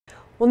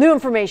Well, new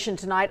information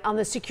tonight on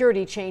the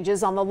security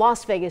changes on the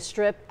Las Vegas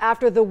Strip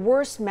after the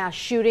worst mass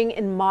shooting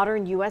in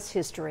modern U.S.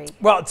 history.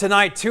 Well,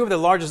 tonight, two of the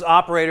largest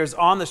operators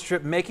on the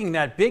Strip making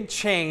that big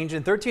change,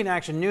 and 13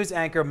 Action News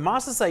anchor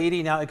Mahsa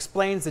Saeidi now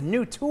explains the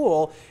new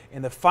tool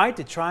in the fight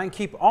to try and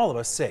keep all of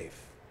us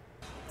safe.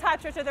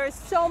 Patricia, there is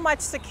so much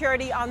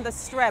security on the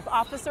Strip.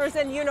 Officers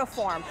in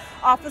uniform,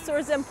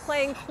 officers in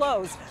plain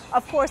clothes.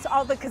 Of course,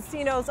 all the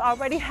casinos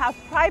already have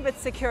private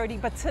security,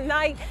 but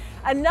tonight,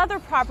 another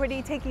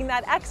property taking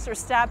that extra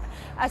step,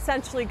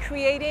 essentially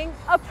creating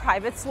a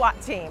private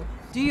SWAT team.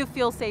 Do you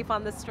feel safe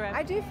on the Strip?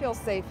 I do feel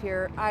safe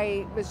here.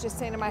 I was just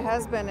saying to my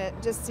husband, it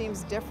just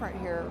seems different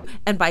here.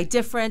 And by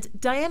different,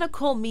 Diana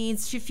Cole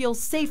means she feels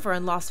safer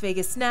in Las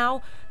Vegas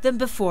now than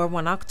before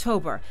 1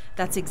 October.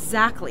 That's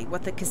exactly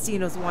what the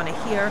casinos want to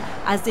hear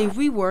as they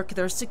rework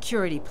their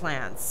security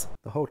plans.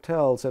 The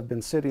hotels have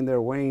been sitting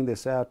there weighing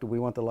this out. Do we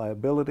want the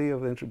liability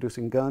of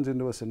introducing guns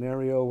into a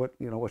scenario?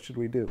 What should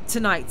we do?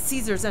 Tonight,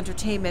 Caesars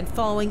Entertainment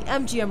following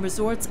MGM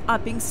Resorts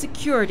upping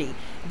security.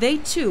 They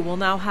too will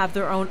now have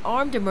their own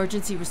armed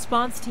emergency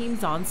response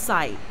teams on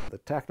site. The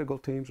tactical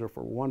teams are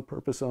for one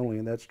purpose only,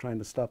 and that's trying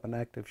to stop an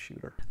active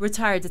shooter.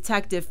 Retired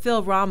detective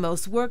Phil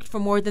Ramos worked for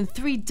more than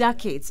 3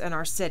 decades in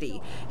our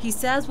city. He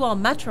says while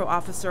Metro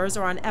officers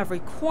are on every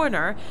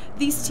corner,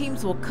 these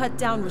teams will cut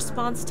down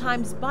response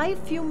times by a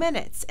few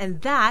minutes,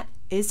 and that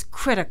is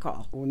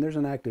critical. When there's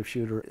an active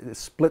shooter,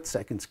 split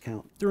seconds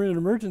count. During an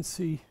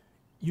emergency,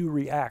 you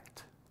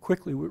react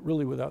quickly,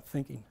 really without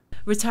thinking.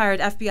 Retired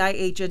FBI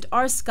agent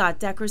R. Scott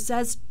Decker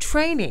says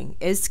training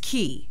is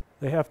key.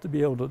 They have to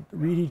be able to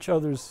read each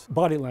other's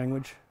body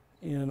language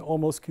and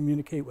almost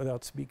communicate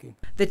without speaking.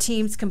 The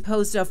teams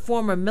composed of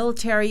former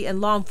military and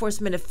law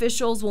enforcement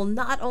officials will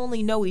not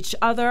only know each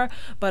other,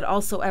 but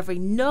also every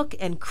nook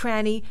and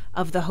cranny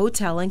of the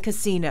hotel and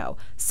casino,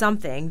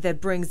 something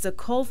that brings the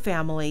Cole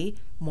family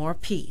more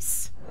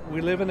peace.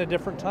 We live in a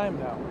different time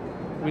now.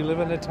 We live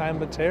in a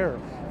time of terror,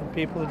 and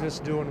people are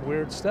just doing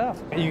weird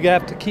stuff. You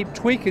have to keep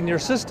tweaking your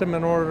system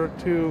in order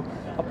to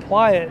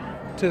apply it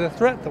to the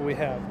threat that we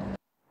have.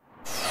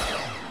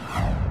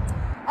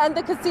 And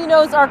the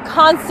casinos are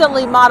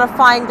constantly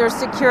modifying their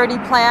security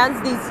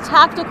plans. These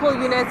tactical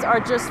units are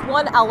just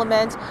one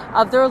element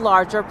of their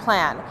larger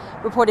plan.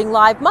 Reporting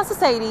live, Mahsa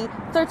Saeidi,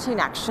 13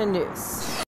 Action News.